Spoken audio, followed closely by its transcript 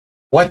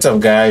What's up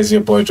guys, your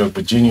boy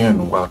Drogbajr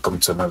and welcome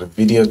to another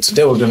video.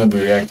 Today we're going to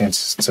be reacting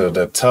to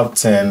the top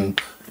 10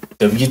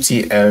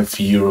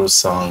 WTF Euro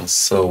songs.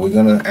 So we're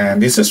going to, and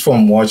this is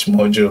from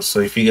WatchMojo, so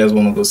if you guys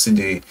want to go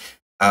see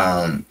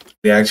the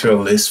actual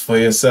list for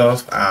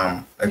yourself,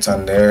 it's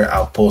on there.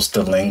 I'll post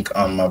the link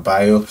on my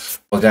bio.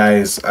 But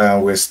guys,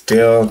 we're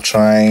still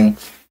trying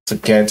to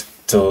get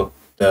to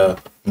the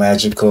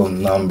magical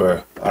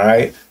number, all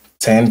right?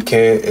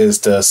 10K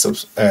is the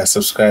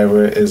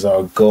subscriber is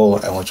our goal,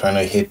 and we're trying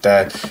to hit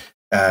that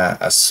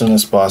as soon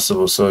as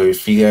possible. So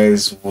if you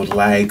guys would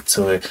like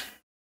to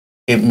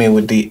hit me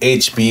with the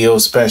HBO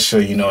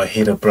special, you know,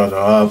 hit a brother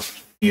up,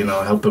 you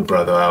know, help a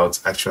brother out.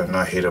 Actually,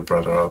 not hit a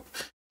brother up,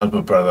 help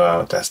a brother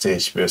out. That's the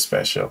HBO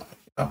special.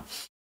 You know,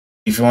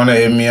 if you want to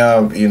hit me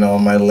up, you know,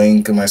 my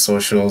link, my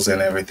socials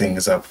and everything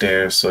is up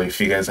there. So if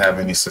you guys have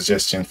any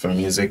suggestions for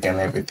music and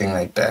everything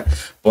like that.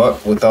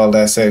 But with all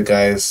that said,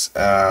 guys,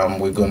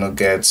 we're going to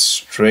get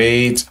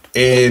straight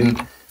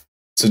in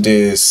to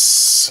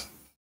this.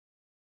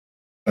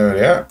 Oh,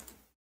 yeah.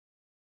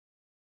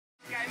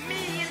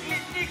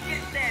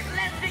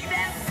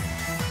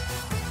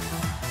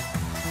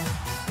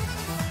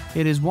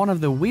 It is one of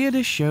the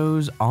weirdest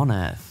shows on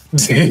earth.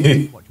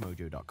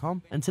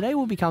 watchmojo.com, and today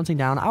we'll be counting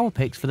down our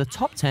picks for the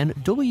top 10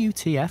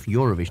 WTF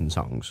Eurovision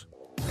songs.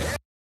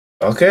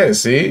 Okay,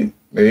 see,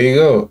 there you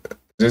go.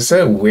 They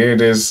said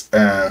weirdest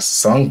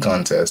song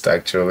contest.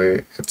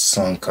 Actually, it's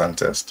song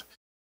contest,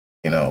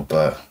 you know,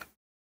 but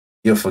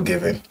you're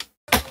forgiven.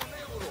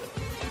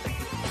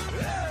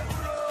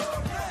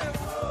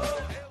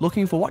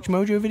 Looking for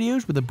WatchMojo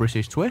videos with a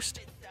British twist?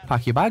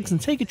 Pack your bags and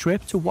take a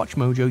trip to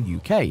WatchMojo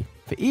UK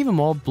for even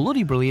more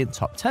bloody brilliant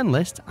top 10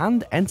 lists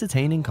and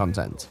entertaining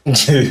content.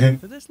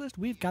 For this list,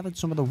 we've gathered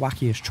some of the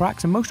wackiest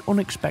tracks and most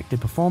unexpected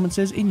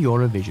performances in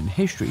Eurovision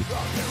history.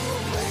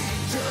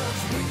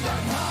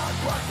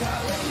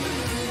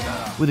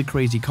 With a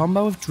crazy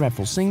combo of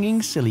dreadful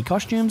singing, silly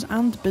costumes,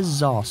 and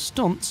bizarre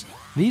stunts,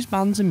 these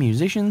bands and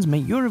musicians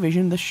make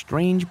Eurovision the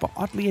strange but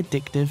oddly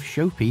addictive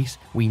showpiece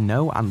we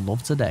know and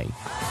love today.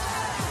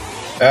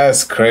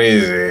 That's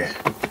crazy.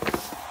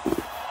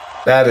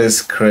 That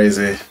is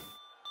crazy.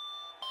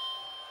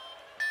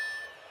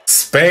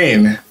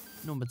 Spain.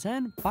 Number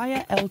 10,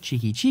 Vaya el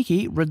Chiqui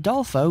Chiqui,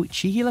 Rodolfo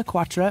Chiqui La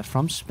Cuatra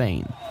from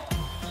Spain.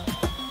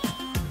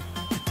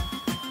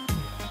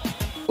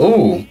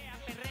 Ooh.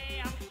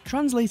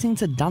 Translating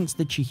to Dance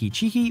the Chiqui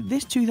Chiqui,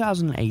 this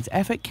 2008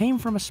 effort came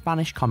from a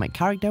Spanish comic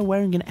character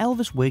wearing an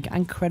Elvis wig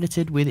and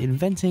credited with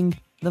inventing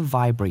the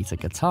vibrator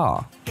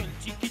guitar.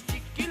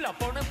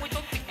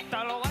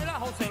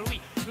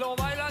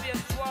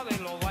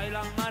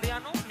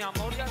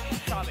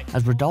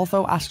 As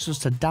Rodolfo asks us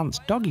to dance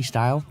doggy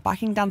style,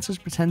 backing dancers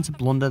pretend to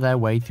blunder their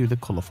way through the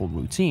colourful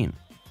routine.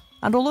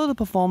 And although the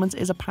performance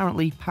is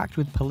apparently packed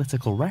with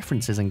political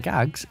references and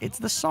gags, it's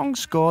the song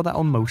score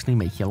that'll mostly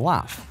make you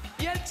laugh.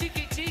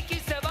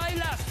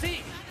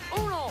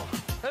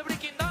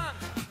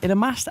 It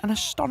amassed an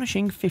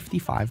astonishing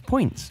 55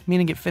 points,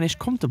 meaning it finished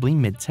comfortably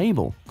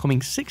mid-table, coming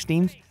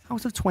 16th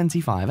out of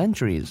 25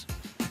 entries.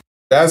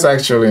 That's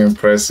actually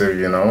impressive,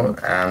 you know.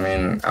 I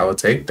mean, I would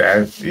take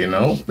that, you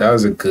know. That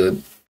was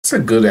it's a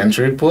good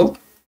entry pull,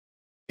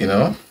 you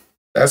know.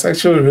 That's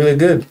actually really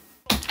good.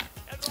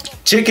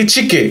 Chiqui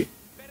Chiqui.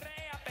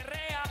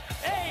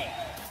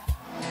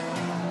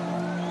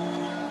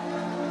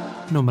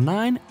 Number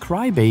 9,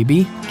 Cry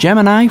Baby,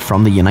 Jemini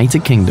from the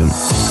United Kingdom.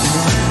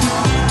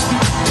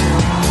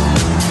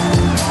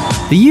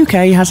 The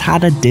UK has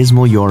had a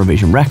dismal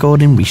Eurovision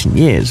record in recent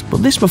years, but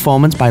this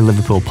performance by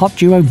Liverpool pop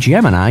duo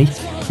Jemini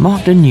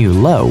marked a new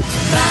low.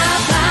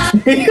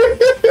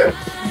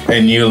 A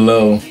new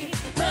low.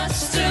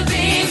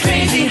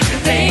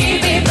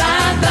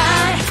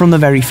 From the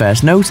very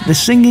first note, the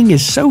singing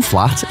is so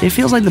flat, it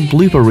feels like the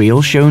blooper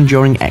reel shown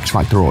during X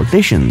Factor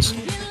auditions.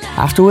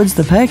 Afterwards,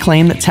 the pair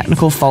claim that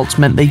technical faults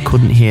meant they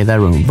couldn't hear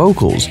their own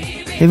vocals.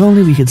 If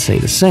only we could say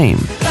the same.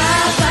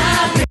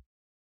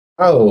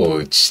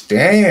 Oh,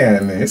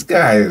 damn, this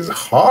guy is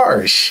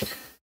harsh.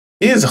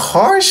 He's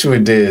harsh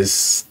with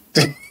this.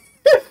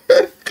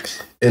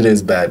 It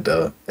is bad,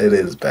 though. It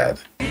is bad.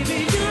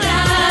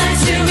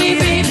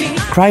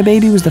 Cry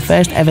Baby was the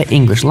first ever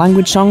English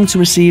language song to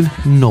receive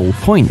null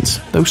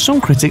points, though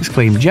some critics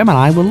claim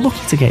Jemini were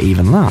lucky to get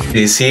even that.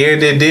 This year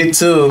they did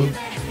too.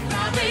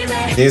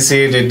 This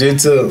year they did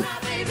too.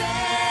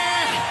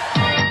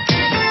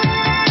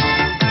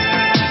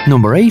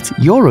 Number 8,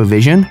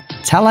 Eurovision,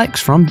 Telex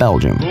from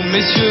Belgium.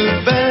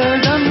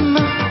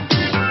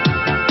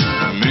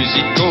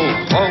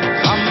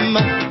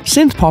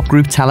 Synth pop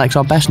group Telex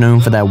are best known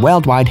for their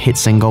worldwide hit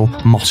single,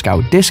 Moscow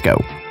Disco.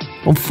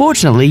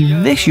 Unfortunately,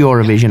 this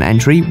Eurovision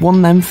entry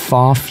won them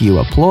far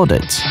fewer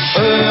plaudits.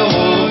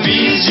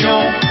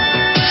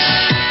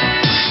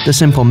 The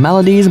simple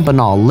melodies and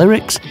banal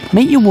lyrics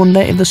make you wonder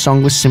if the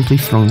song was simply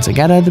thrown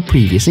together the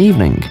previous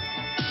evening.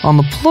 On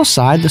the plus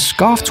side, the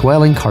scarf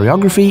twirling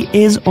choreography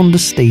is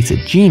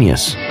understated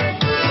genius.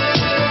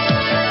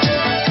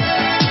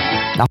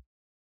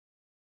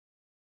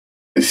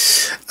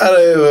 I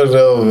don't even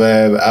know,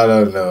 man. I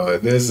don't know.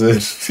 This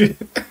is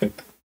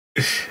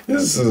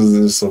this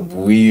is some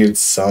weird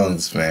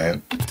songs,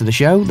 man. After the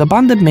show, the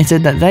band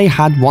admitted that they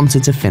had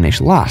wanted to finish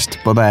last,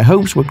 but their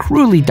hopes were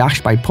cruelly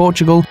dashed by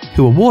Portugal,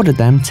 who awarded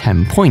them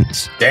 10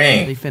 points.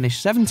 Dang. They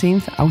finished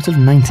 17th out of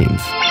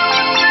 19th.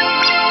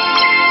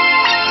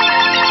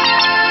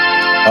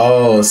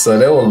 Oh, so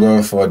they were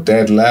going for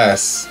dead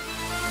last.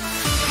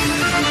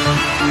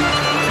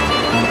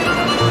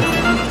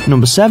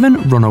 Number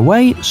 7,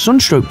 Runaway,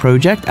 SunStroke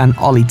Project and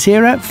Oli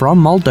Tira from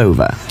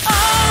Moldova.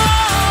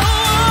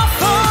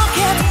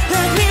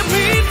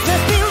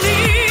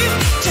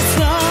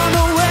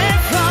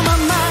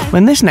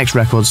 When this next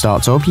record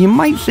starts up, you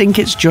might think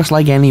it's just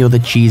like any other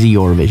cheesy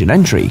Eurovision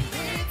entry.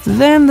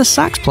 Then the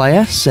sax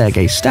player,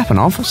 Sergei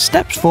Stepanov,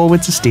 steps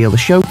forward to steal the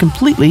show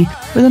completely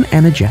with an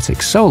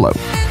energetic solo.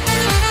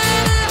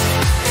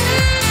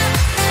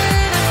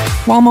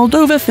 While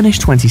Moldova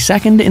finished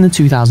 22nd in the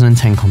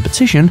 2010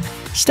 competition,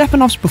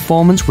 Stepanov's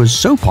performance was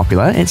so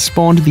popular it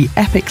spawned the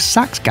epic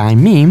sax guy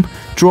meme,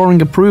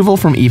 drawing approval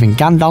from even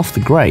Gandalf the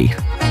Grey.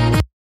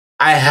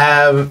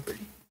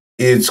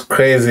 It's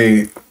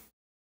crazy.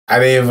 I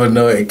didn't even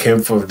know it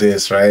came from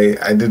this, right?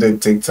 I did a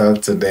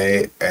TikTok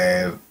today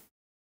and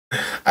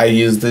I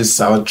used this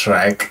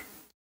soundtrack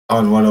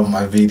on one of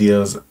my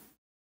videos.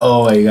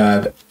 Oh my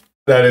god.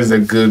 That's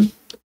good.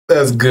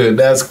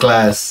 That's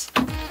class.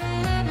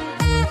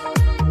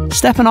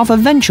 Stepanov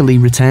eventually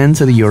returned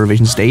to the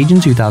Eurovision stage in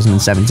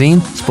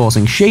 2017,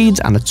 sporting shades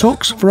and a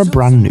tux for a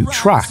brand new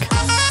track.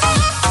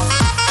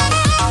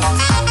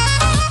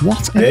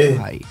 What a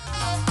guy.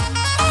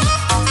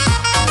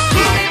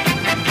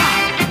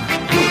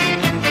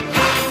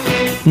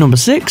 Number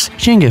 6,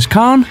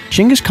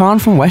 Dschinghis Khan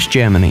from West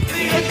Germany.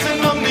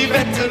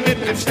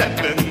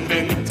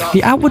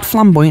 The outward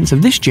flamboyance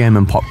of this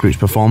German pop group's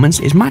performance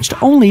is matched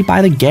only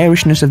by the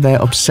garishness of their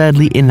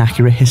absurdly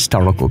inaccurate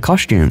historical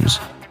costumes.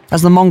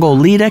 As the Mongol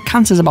leader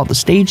canters about the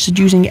stage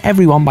seducing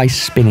everyone by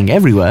spinning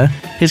everywhere,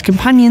 his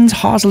companions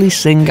heartily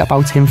sing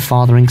about him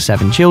fathering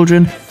 7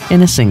 children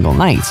in a single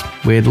night,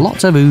 with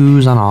lots of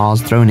oohs and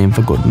ahs thrown in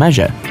for good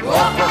measure.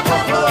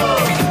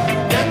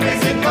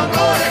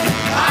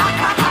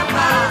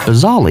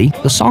 Bizarrely,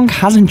 the song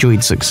has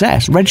enjoyed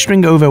success,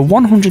 registering over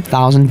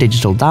 100,000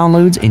 digital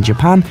downloads in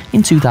Japan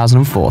in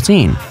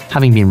 2014,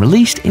 having been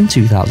released in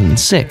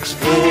 2006.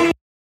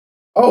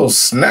 Oh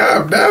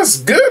snap, that's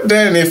good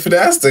then if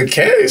that's the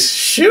case.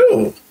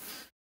 Shoot.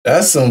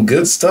 That's some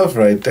good stuff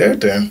right there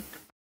then.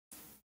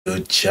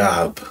 Good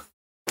job.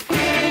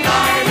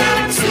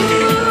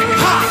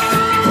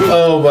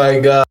 Oh my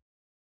god.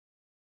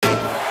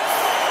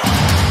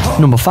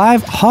 Number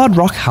 5, Hard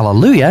Rock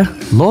Hallelujah,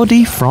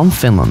 Lordi from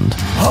Finland.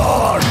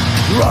 Hard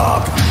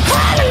Rock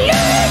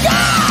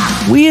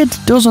Hallelujah! Weird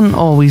doesn't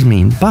always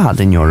mean bad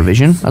in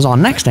Eurovision, as our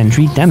next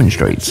entry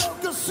demonstrates.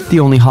 The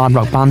only hard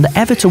rock band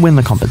ever to win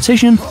the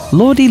competition,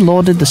 Lordi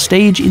lauded the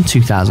stage in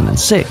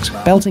 2006,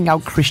 belting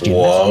out Christian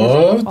messages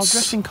while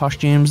dressed in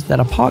costumes that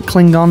are part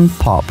Klingon,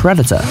 part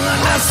Predator.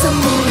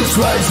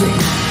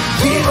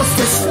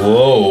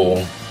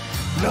 Whoa.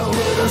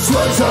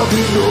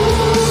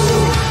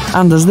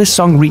 And as this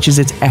song reaches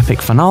its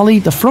epic finale,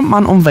 the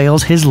frontman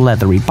unveils his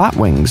leathery bat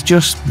wings,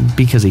 just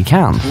because he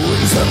can.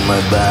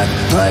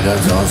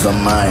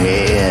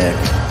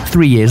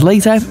 3 years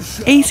later,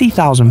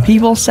 80,000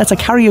 people set a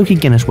karaoke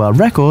Guinness World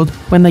Record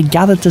when they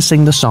gathered to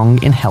sing the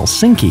song in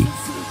Helsinki.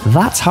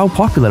 That's how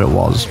popular it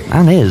was,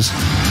 and is.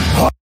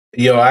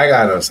 Yo, I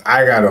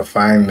gotta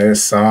find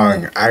this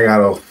song. I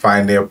gotta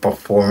find their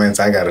performance.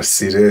 I gotta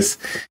see this.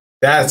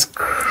 That's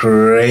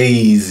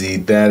crazy.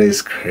 That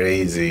is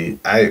crazy.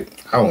 I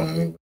wouldn't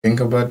even think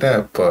about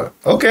that, but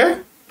okay.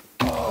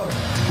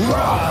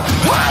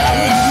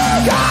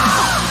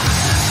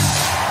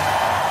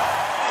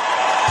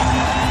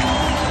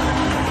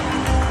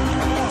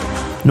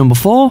 Number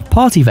 4,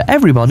 Party for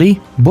Everybody,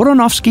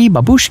 Buranovskiye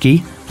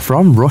Babushki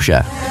from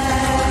Russia.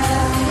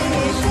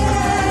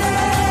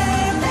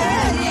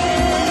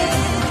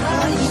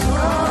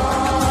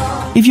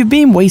 If you've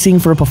been waiting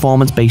for a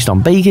performance based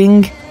on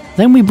baking,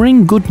 then we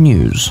bring good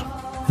news.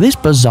 This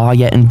bizarre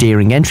yet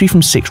endearing entry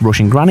from 6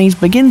 Russian grannies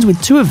begins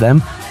with 2 of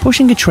them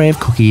pushing a tray of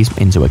cookies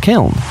into a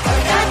kiln.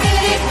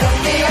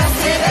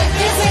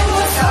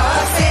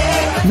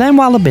 Then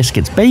while the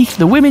biscuits bake,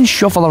 the women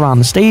shuffle around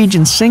the stage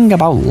and sing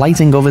about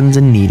lighting ovens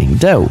and kneading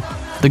dough.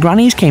 The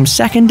grannies came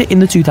second in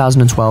the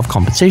 2012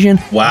 competition.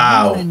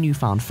 Wow. And used their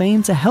newfound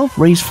fame to help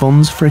raise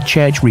funds for a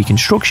church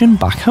reconstruction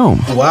back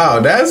home. Wow,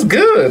 that's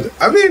good.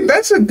 I mean,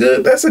 that's a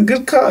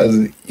good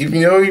cause. If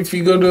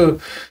you go to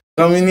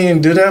Jemini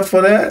and do that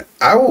for that,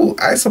 I would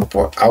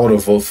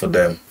have voted for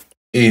them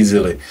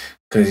easily.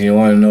 Because you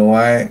want to know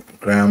why?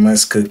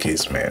 Grandma's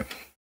cookies, man.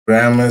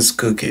 Grandma's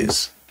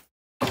cookies.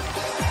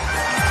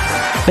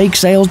 Bake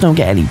sales don't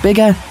get any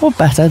bigger or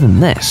better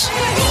than this.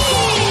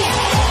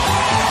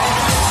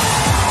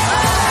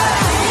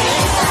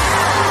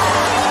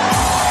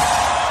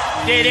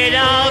 Did it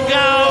all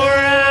go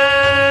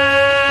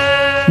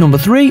right? Number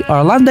 3,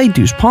 Orlando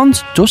Dus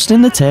Pont,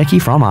 Dustin the Turkey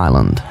from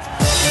Ireland.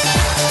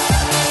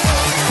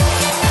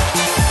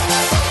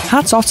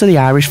 Hats off to the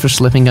Irish for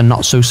slipping a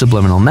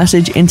not-so-subliminal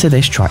message into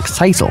this track's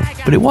title,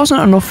 but it wasn't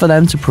enough for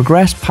them to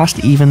progress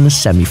past even the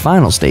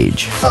semi-final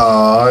stage.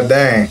 Oh,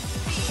 dang.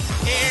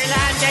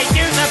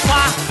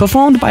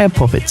 Performed by a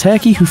puppet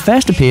turkey who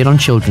first appeared on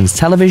children's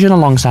television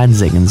alongside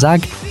Zig and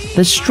Zag,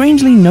 there's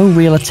strangely no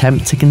real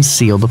attempt to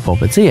conceal the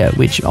puppeteer,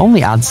 which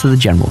only adds to the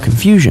general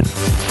confusion.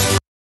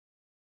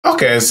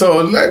 Okay, so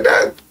like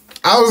that,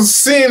 I was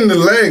seeing the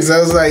legs. I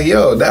was like,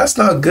 yo, that's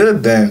not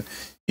good then.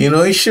 You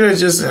know, you should have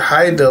just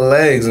hide the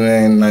legs,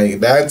 man. Like,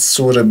 that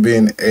would have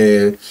been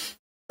a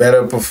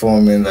better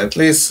performance, at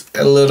least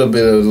a little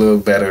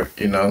better,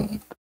 you know.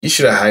 You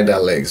should have hide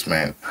that legs,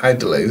 man.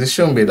 Hide the legs. It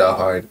shouldn't be that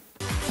hard.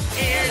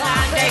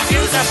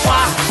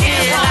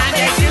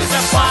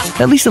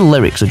 At least the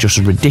lyrics are just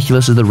as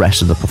ridiculous as the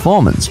rest of the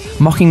performance,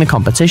 mocking the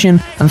competition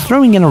and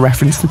throwing in a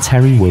reference to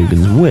Terry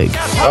Wogan's wig.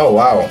 Oh,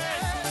 wow.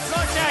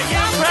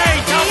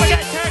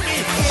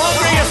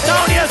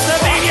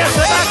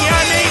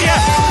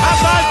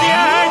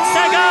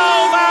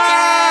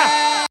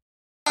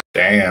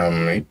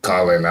 Damn, he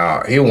calling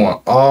out. He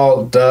want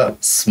all the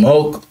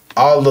smoke,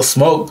 all the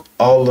smoke,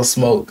 all the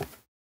smoke.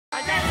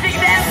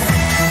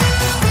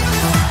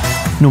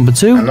 Number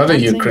 2, another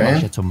Ukraine.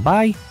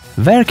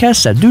 Verka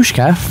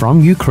Serduchka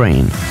from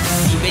Ukraine.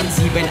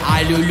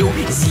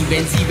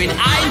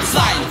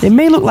 It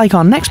may look like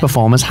our next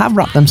performers have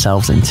wrapped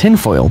themselves in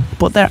tinfoil,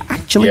 but they're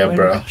actually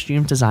wearing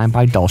costumes designed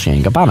by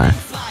Dolce & Gabbana.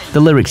 The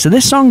lyrics to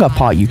this song are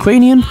part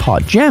Ukrainian,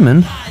 part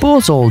German,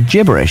 but all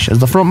gibberish, as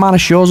the frontman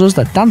assures us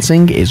that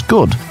dancing is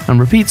good, and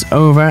repeats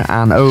over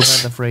and over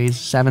the phrase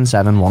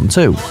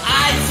 7712.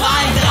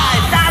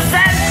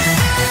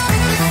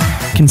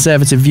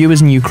 Conservative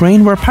viewers in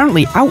Ukraine were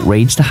apparently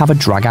outraged to have a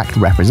drag act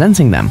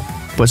representing them,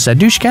 but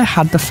Serduchka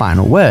had the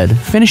final word,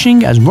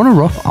 finishing as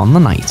runner-up on the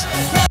night.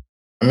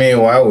 I mean,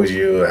 why would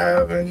you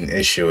have an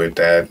issue with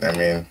that? I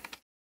mean,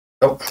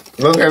 oh,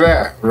 look at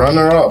that,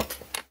 runner-up.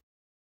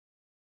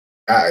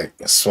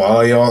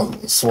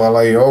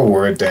 Swallow your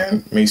word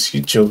then. Makes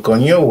you choke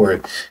on your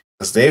word,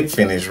 because they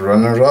finished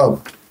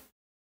runner-up.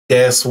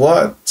 Guess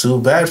what?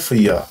 Too bad for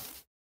y'all.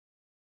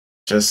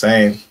 Just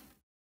saying,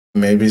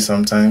 maybe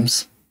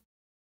sometimes.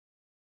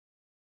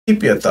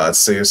 Keep your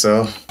thoughts to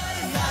yourself.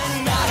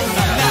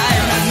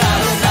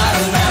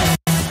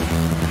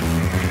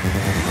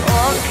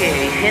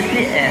 Okay, hit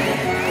the F.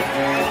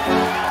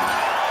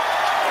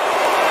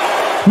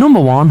 Number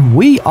 1,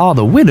 We Are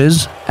the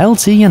Winners,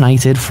 LT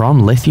United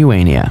from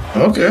Lithuania.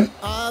 Okay.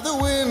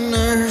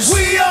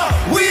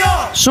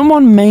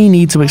 Someone may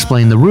need to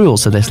explain the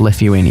rules to this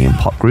Lithuanian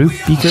pop group,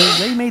 because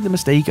they made the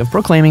mistake of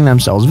proclaiming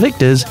themselves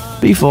victors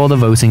before the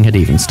voting had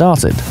even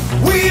started.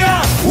 We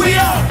are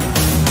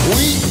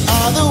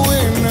the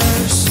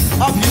winners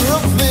of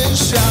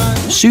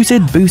Eurovision.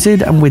 Suited,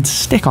 booted, and with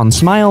stick-on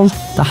smiles,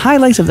 the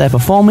highlight of their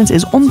performance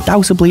is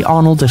undoubtedly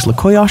Arnold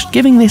Dislokoyosh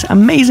giving this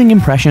amazing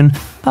impression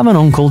of an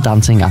uncle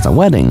dancing at a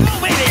wedding.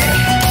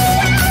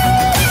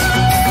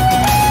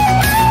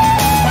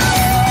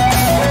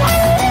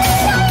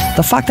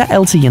 The fact that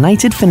LT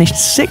United finished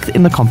 6th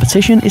in the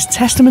competition is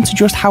testament to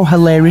just how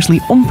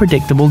hilariously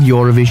unpredictable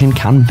Eurovision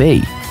can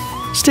be.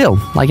 Still,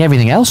 like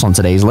everything else on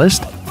today's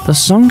list, the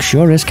song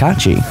sure is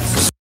catchy.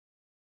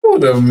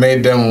 Would have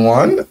made them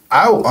one.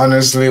 I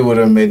honestly would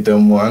have made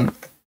them one.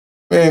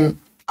 Man,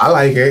 I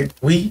like it.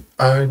 We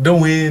are the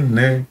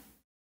winner.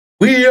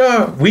 We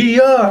are.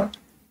 We are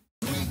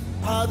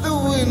the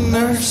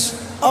winners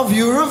of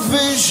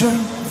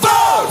Eurovision.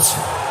 Vote!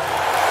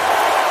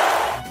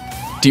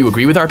 Do you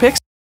agree with our picks?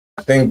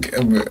 I think,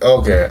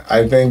 okay,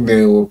 I think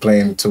they were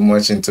playing too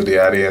much into the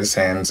audience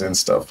hands and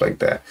stuff like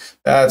that.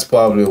 That's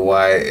probably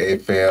why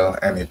it failed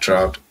and it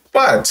dropped.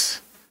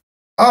 But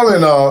all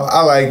in all,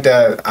 I like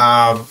that.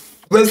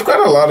 There's quite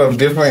a lot of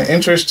different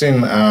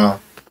interesting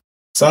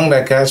songs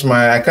that catch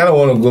my eye. I kind of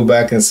want to go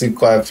back and see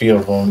quite a few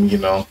of them, you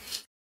know.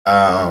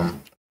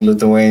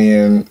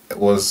 Lithuanian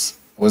was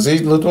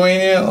it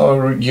Lithuania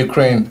or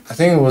Ukraine? I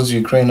think it was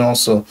Ukraine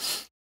also.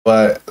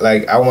 But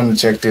like, I want to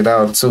check it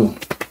out too.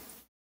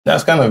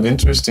 That's kind of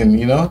interesting,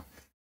 you know.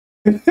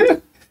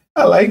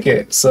 I like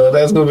it. So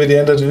that's going to be the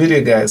end of the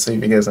video, guys. So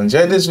if you guys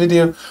enjoyed this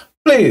video,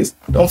 please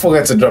don't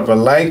forget to drop a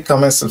like,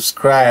 comment,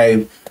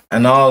 subscribe,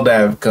 and all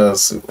that,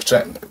 because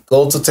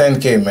go to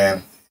 10K,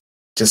 man.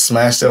 Just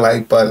smash the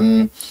like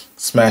button,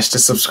 smash the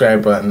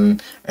subscribe button,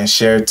 and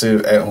share it to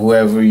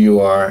whoever you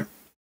are,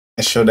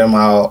 and show them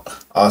how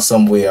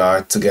awesome we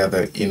are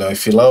together. You know,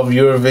 if you love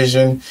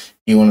Eurovision,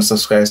 you want to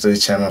subscribe to the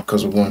channel,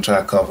 because we're going to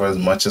try to cover as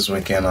much as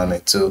we can on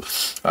it too.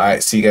 All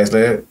right, see you guys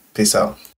later. Peace out.